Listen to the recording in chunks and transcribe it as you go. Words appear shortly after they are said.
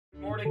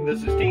morning.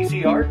 This is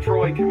TCR,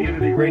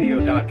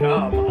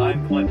 TroyCommunityRadio.com.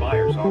 I'm Clint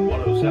Myers on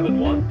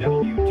 107.1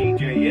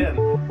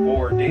 WTJN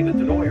for David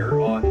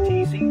Denoyer on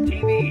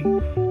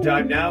TCTV.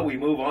 Time now, we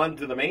move on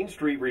to the Main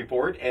Street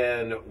Report,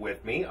 and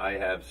with me I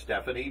have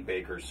Stephanie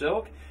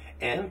Baker-Silk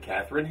and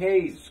Catherine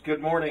Hayes.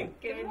 Good morning.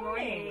 Good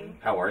morning.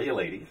 How are you,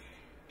 ladies?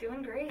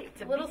 Doing great.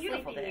 It's a little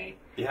beautiful sleepy day.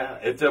 Yeah,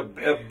 it's a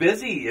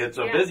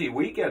busy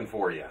weekend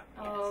for you.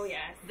 Oh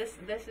yes.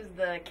 This is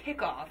the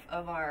kickoff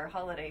of our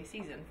holiday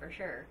season for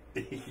sure.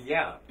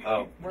 Yeah,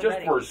 We're just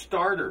ready. for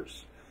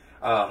starters,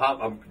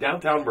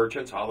 Downtown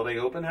Merchants Holiday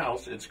Open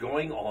House. It's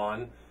going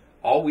on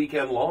all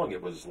weekend long.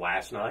 It was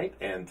last night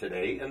and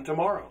today and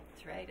tomorrow.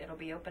 That's right. It'll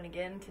be open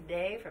again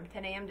today from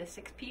 10 a.m. to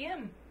 6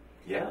 p.m.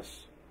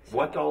 Yes. So-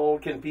 What all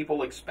can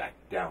people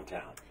expect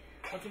downtown?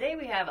 Well, today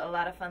we have a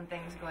lot of fun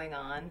things going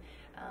on.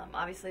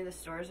 Obviously, the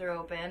stores are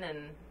open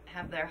and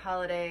have their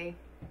holiday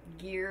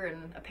gear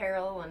and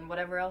apparel and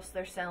whatever else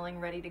they're selling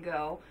ready to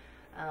go.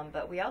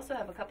 But we also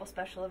have a couple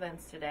special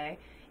events today.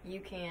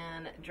 You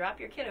can drop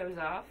your kiddos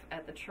off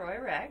at the Troy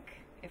Rec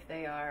if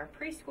they are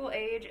preschool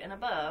age and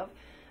above.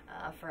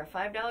 For a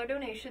 $5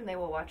 donation, they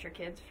will watch your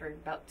kids for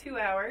about 2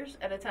 hours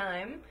at a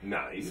time.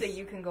 Nice. So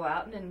you can go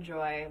out and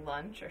enjoy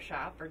lunch or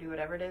shop or do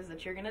whatever it is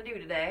that you're going to do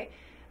today.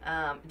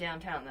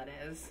 Downtown, that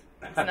is.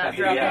 It's not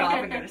drop them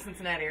off and go to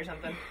Cincinnati or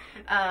something.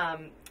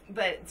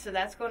 But so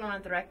that's going on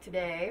at the Rec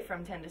today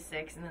from 10 to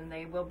 6, and then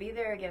they will be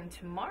there again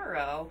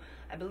tomorrow.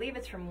 I believe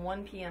it's from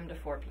 1 p.m. to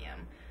 4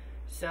 p.m.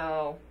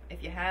 So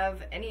if you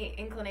have any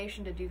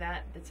inclination to do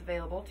that, it's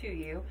available to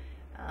you.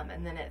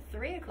 And then at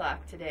 3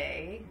 o'clock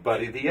today...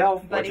 Buddy the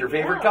Elf, what's Buddy your the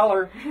favorite Elf.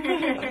 color?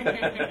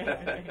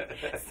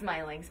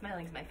 Smiling's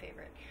my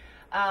favorite.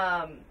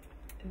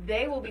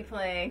 They will be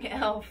playing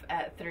Elf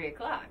at 3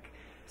 o'clock.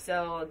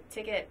 So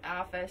ticket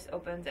office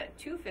opens at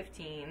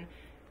 2:15,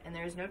 and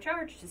there's no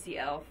charge to see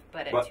Elf,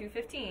 but at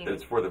 2:15...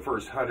 It's for the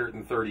first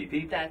 130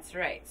 people. That's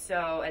right.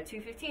 So at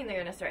 2:15, they're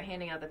going to start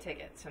handing out the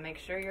tickets. So make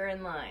sure you're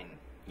in line.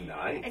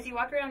 Nice. As you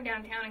walk around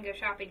downtown and go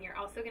shopping, you're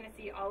also going to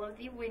see all of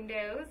the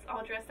windows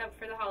all dressed up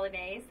for the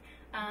holidays.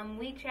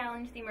 We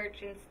challenge the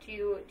merchants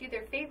to do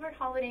their favorite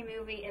holiday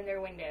movie in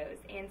their windows,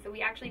 and so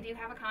we actually do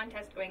have a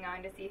contest going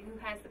on to see who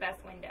has the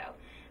best window.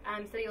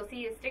 So you'll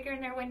see a sticker in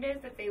their windows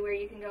that say where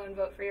you can go and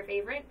vote for your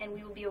favorite, and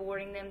we will be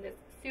awarding them this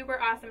super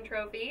awesome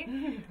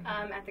trophy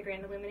at the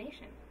Grand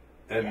Illumination.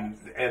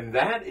 And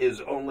that is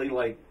only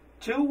like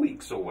 2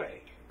 weeks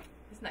away.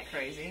 Isn't that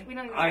crazy? We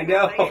don't even I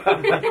know.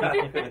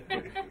 know.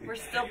 We're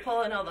still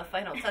pulling all the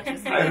final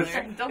touches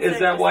together. Don't Is say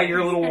that those why things. you're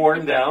a little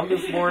worn down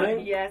this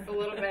morning? Yes, a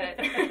little bit.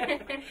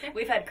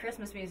 We've had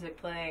Christmas music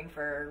playing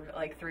for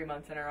like 3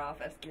 months in our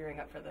office, gearing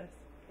up for this.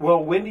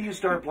 Well, when do you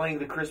start playing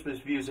the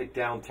Christmas music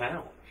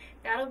downtown?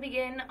 That'll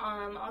begin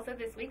also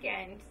this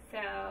weekend.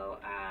 So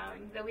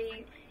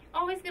we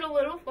always get a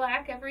little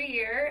flack every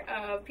year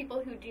of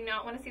people who do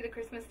not want to see the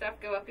Christmas stuff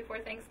go up before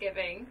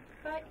Thanksgiving.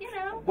 But, you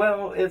know,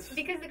 Well, it's...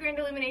 because the Grand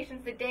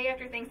Illumination's the day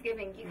after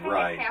Thanksgiving, you kind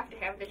Right. of have to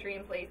have the tree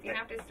in place. You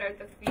have to start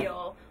the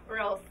feel, or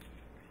else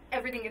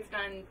everything gets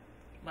done,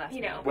 Last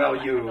you know, minute. Well,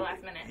 at the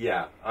last minute.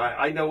 Yeah,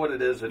 I know what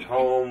it is at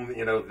home,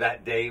 you know,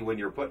 that day when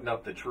you're putting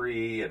up the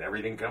tree and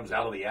everything comes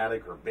out of the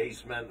attic or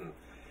basement, and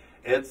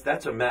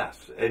that's a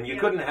mess. And you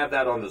Yeah. couldn't have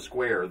that on the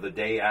square the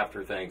day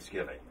after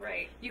Thanksgiving.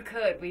 Right. You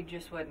could, we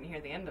just wouldn't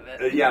hear the end of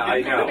it. Yeah,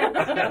 I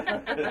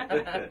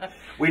know.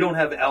 We don't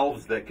have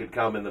elves that could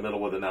come in the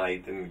middle of the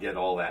night and get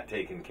all that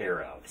taken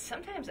care of.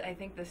 Sometimes I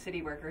think the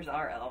city workers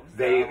are elves.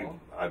 They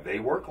though. they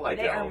work like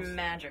They elves. are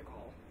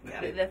magical.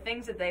 The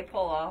things that they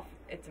pull off,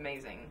 it's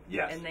amazing.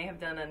 Yes. And they have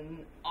done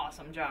an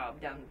awesome job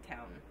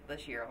downtown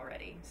this year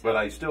already. So. But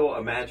I still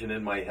imagine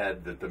in my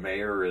head that the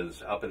mayor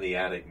is up in the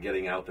attic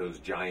getting out those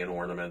giant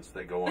ornaments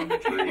that go on the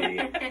tree.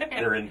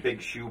 They're in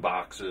big shoe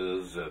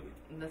boxes. And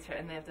That's right,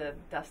 and they have to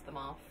dust them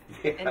off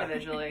Yeah.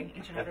 individually,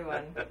 each and every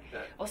one.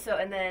 Also,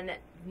 and then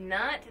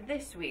not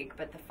this week,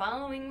 but the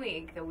following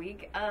week, the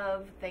week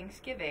of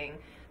Thanksgiving,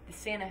 the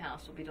Santa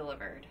house will be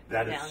delivered.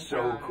 That is so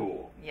downtown.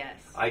 cool. Yes.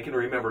 I can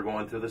remember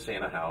going to the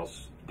Santa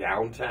house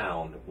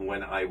downtown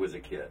when I was a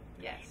kid.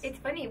 Yes. It's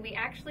funny, we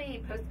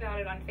actually posted about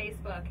it on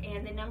Facebook,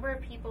 and the number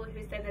of people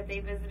who said that they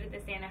visited the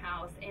Santa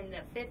house in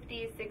the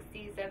 50s,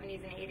 60s,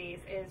 70s, and 80s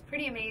is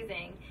pretty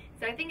amazing.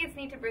 So I think it's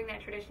neat to bring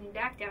that tradition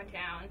back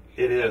downtown.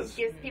 It is. It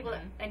gives people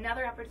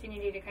another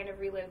opportunity to kind of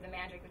relive the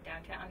magic of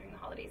downtown during the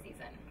holiday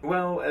season.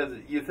 Well, as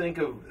you think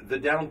of the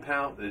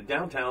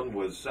downtown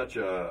was such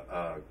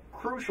a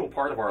crucial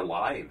part of our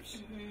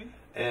lives.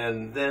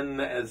 And then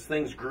as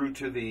things grew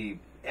to the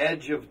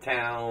edge of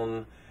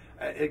town,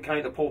 it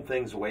kind of pulled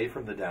things away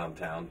from the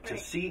downtown. To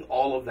Right. see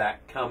all of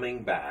that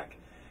coming back,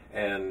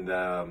 and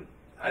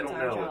I don't That's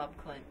our know. job,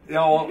 Clint.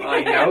 No,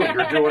 I know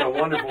you're doing a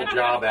wonderful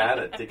job at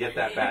it to get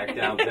that back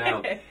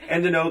downtown,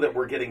 and to know that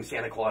we're getting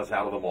Santa Claus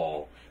out of the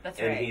mall, That's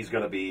and right. he's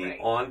going to be Right.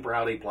 on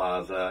Browdy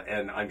Plaza,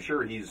 and I'm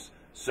sure he's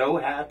so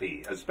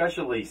happy,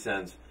 especially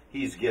since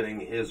he's getting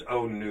his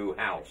own new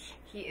house.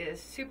 He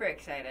is super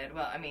excited.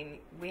 Well, I mean,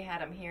 we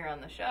had him here on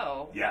the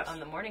show, Yes.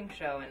 on the morning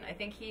show, and I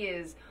think he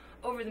is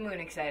over the moon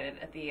excited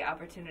at the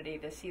opportunity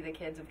to see the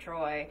kids of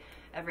Troy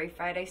every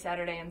Friday,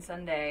 Saturday, and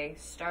Sunday,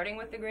 starting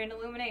with the Grand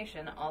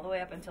Illumination all the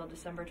way up until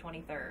December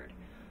 23rd.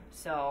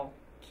 So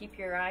keep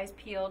your eyes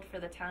peeled for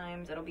the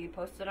times. It'll be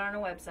posted on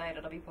our website.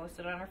 It'll be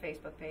posted on our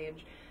Facebook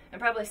page,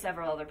 and probably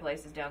several other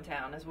places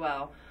downtown as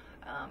well.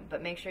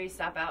 But make sure you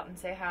stop out and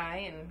say hi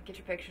and get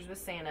your pictures with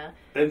Santa.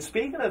 And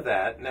speaking of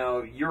that,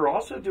 now you're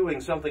also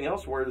doing something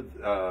else where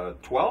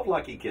 12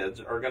 lucky kids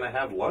are going to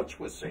have lunch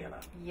with Santa.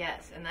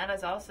 Yes, and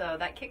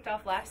that kicked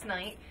off last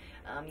night.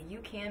 You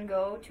can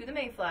go to the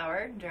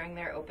Mayflower during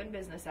their open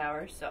business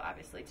hours, so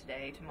obviously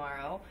today,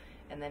 tomorrow,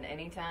 and then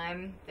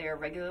anytime they're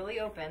regularly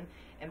open,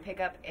 and pick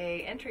up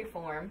a entry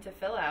form to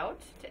fill out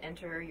to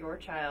enter your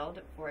child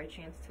for a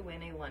chance to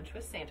win a lunch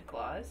with Santa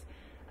Claus.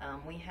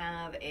 We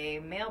have a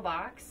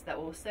mailbox that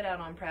will sit out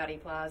on Prouty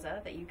Plaza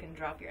that you can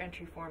drop your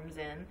entry forms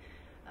in,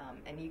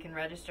 and you can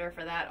register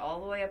for that all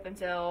the way up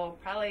until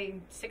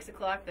probably 6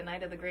 o'clock the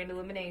night of the Grand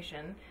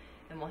Illumination,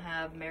 and we'll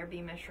have Mayor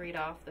Beamish read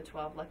off the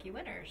 12 lucky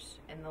winners.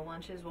 And the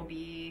lunches will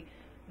be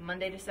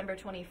Monday, December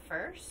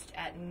 21st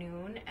at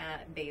noon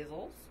at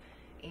Basil's,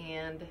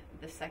 and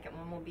the second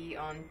one will be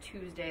on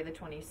Tuesday the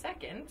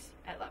 22nd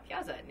at La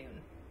Piazza at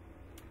noon.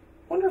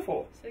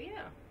 Wonderful. So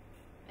yeah.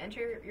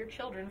 Enter your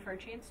children for a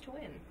chance to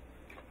win.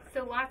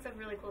 So lots of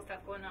really cool stuff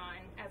going on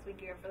as we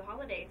gear up for the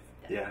holidays.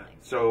 Definitely. Yeah.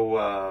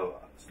 So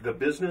the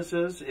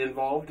businesses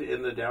involved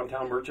in the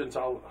Downtown Merchants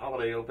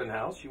Holiday Open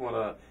House, you want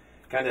to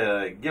kind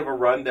of give a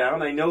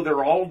rundown? I know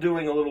they're all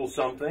doing a little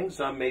something,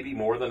 some maybe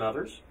more than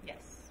others. Yes.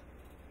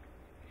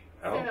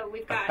 Oh. So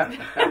we've got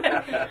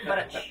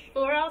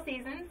For All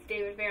Seasons,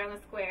 David Fair on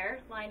the Square,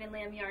 Lion and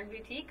Lamb Yarn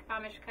Boutique,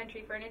 Amish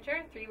Country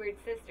Furniture, Three Word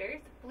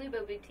Sisters, Blue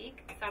Bow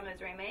Boutique, Samos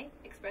Reme,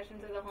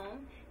 Expressions of the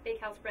Home,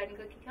 Bakehouse Bread and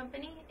Cookie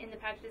Company, In the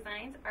Patch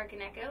Designs, Ark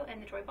and Echo,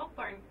 and the Troy Bulk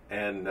Barn.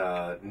 And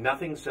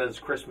nothing says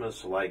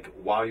Christmas like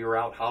while you're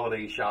out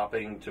holiday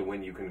shopping to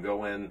when you can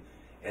go in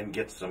and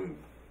get some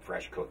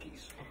fresh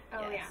cookies.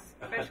 Oh, Yes.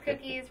 yeah. Fresh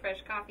cookies, fresh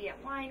coffee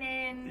at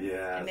Wine-In.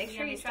 Yes. And make sure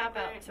you Yummy stop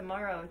chocolate. out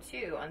tomorrow,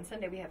 too. On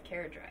Sunday, we have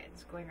carriage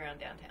rides going around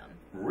downtown.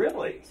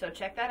 Really? So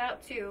check that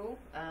out, too.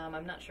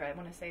 I'm not sure. I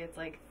want to say it's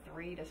like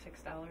 $3 to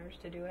 $6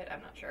 to do it.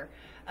 I'm not sure.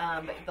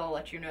 But they'll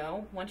let you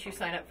know once you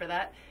sign up for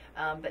that.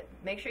 But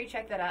make sure you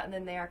check that out. And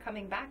then they are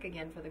coming back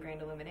again for the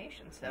Grand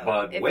Illumination. So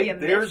But if wait, you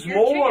miss there's your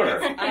more.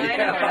 chance- I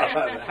know.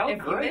 Yeah, how if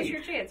you great. miss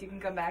your chance, you can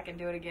come back and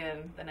do it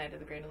again the night of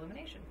the Grand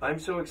Illumination. I'm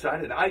so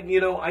excited. I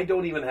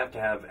don't even have to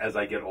have, as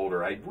I get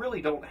older, I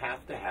really don't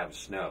have to have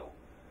snow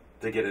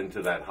to get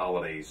into that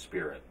holiday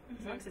spirit.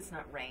 As long as it's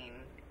not rain.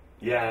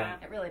 Yeah.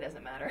 It really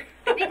doesn't matter.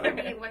 I think for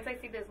me, once I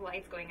see those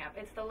lights going up,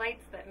 it's the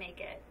lights that make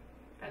it.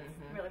 That's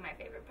Mhm. really my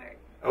favorite part.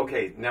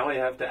 Okay, now I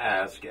have to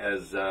ask,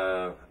 as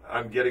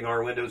I'm getting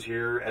our windows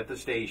here at the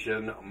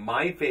station,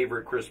 my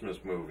favorite Christmas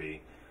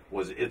movie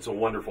was It's a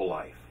Wonderful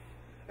Life.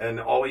 And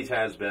always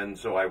has been,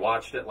 so I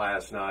watched it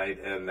last night,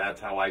 and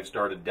that's how I've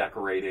started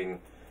decorating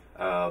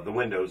the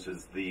windows,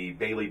 is the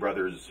Bailey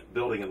Brothers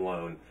Building and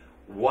Loan.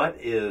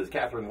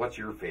 Catherine, what's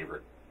your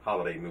favorite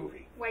holiday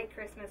movie? White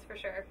Christmas for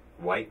sure.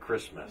 White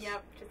Christmas.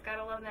 Yep, just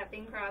gotta love that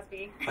Bing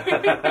Crosby.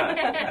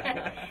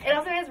 It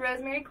also has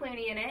Rosemary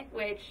Clooney in it,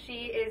 which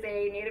she is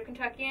a native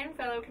Kentuckian,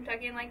 fellow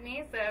Kentuckian like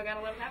me, so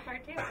gotta love that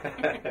part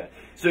too.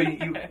 So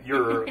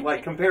you're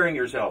like comparing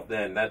yourself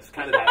then. That's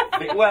kind of that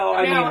thing. Well,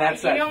 I mean,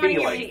 that's you that don't wanna hear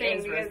feeling. me She sing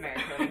is because-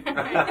 Rosemary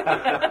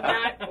Clooney.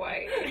 Not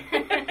quite.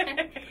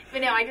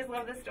 But no, I just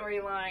love the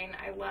storyline.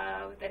 I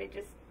love that it's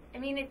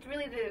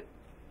really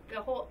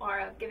the whole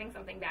aura of giving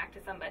something back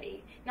to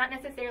somebody. Not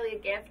necessarily a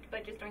gift,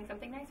 but just doing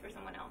something nice for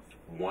someone else.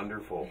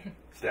 Wonderful.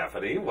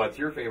 Stephanie, what's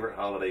your favorite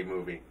holiday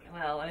movie?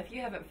 Well, and if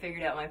you haven't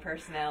figured out my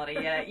personality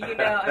yet,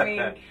 I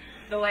mean,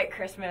 the White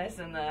Christmas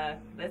and the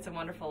It's a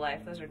Wonderful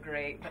Life, those are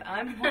great. But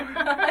I'm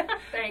more,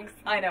 Thanks.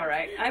 I know,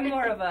 right? I'm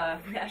more of a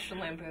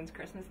National Lampoon's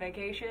Christmas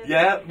Vacation.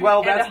 Yeah, well,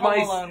 And that's a Home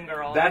my Alone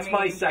girl. that's I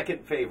my mean,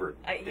 second favorite.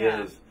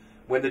 yeah. Is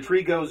when the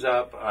tree goes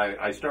up.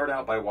 I start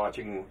out by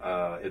watching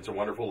It's a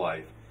Wonderful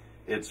Life.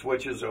 It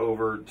switches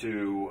over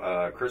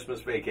to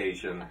Christmas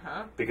Vacation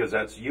Uh-huh. because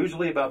that's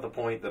usually about the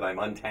point that I'm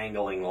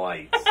untangling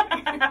lights.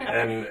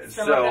 And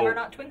Some so of them are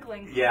not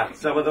twinkling. yeah,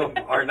 some of them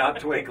are not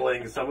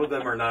twinkling, some of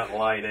them are not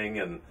lighting,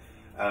 and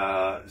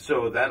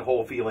so that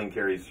whole feeling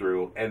carries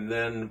through. And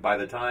then by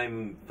the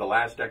time the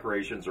last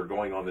decorations are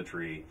going on the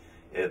tree,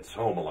 it's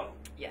Home Alone.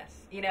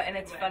 Yes. And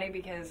it's funny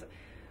because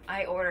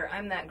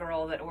I'm that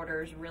girl that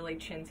orders really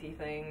chintzy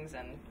things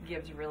and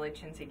gives really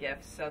chintzy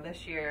gifts. So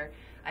this year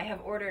I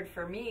have ordered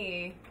for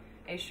me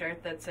a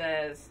shirt that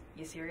says,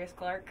 "You serious,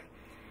 Clark?"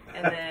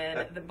 And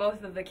then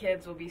both of the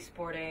kids will be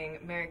sporting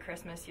 "Merry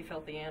Christmas, You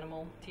Filthy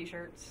Animal"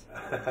 t-shirts,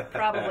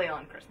 probably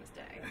on Christmas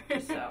Day.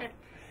 So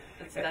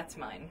that's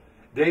mine.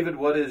 David,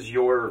 what is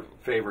your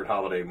favorite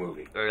holiday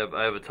movie?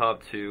 I have a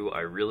top two.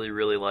 I really,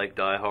 really like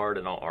Die Hard,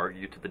 and I'll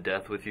argue to the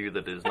death with you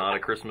that it is not a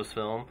Christmas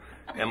film.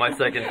 And my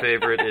second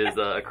favorite is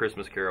A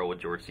Christmas Carol with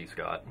George C.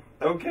 Scott.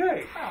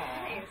 Okay,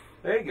 Aww. Nice.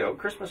 there you go,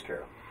 Christmas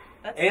Carol.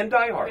 That's, And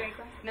Die Hard. Very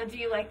cool. now, do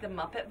you like the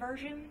Muppet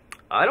version?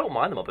 I don't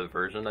mind the Muppet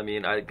version. I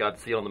mean, I got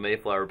to see it on the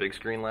Mayflower big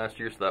screen last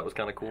year, so that was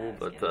kind of cool.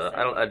 I was But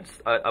gonna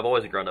say. I've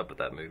always grown up with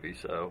that movie,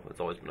 so it's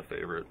always been a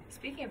favorite.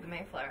 Speaking of the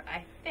Mayflower,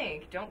 I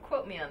think, don't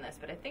quote me on this,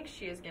 but I think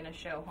she is going to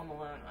show Home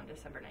Alone on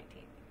December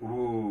 19th.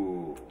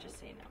 Ooh. Just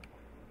so you know.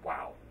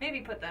 Wow.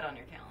 Maybe put that on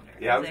your calendar.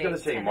 Yeah, I was as a going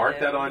to say, mark that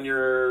tentative- on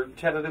your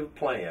tentative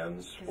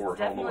plans 'cause for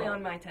it's Home definitely Alone.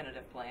 on my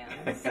tentative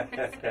plans.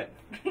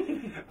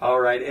 All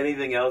right.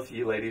 Anything else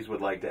you ladies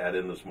would like to add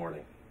in this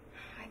morning?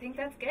 I think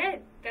that's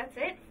good. That's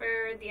it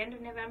for the end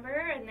of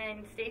November, and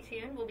then stay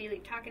tuned. We'll be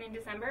talking in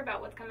December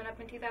about what's coming up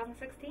in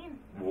 2016.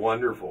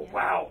 Wonderful. Yeah.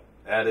 Wow.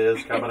 That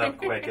is coming up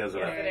quick, isn't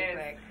Yes, it? it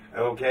Very is.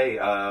 quick.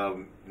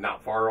 Okay.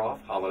 Not far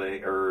off.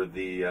 Holiday or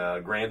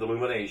the Grand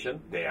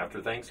Illumination, day after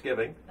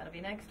Thanksgiving. That'll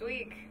be next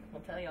week.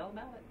 We'll tell you all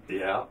about it.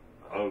 Yeah.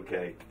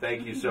 Okay.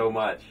 Thank you so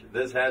much.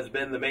 This has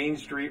been the Main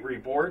Street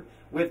Report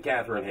with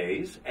Catherine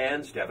Hayes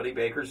and Stephanie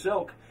Baker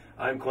Silk.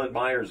 I'm Clint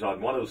Myers on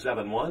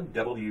 107.1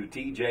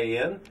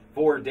 WTJN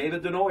for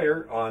David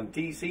Denoyer on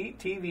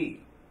TCTV.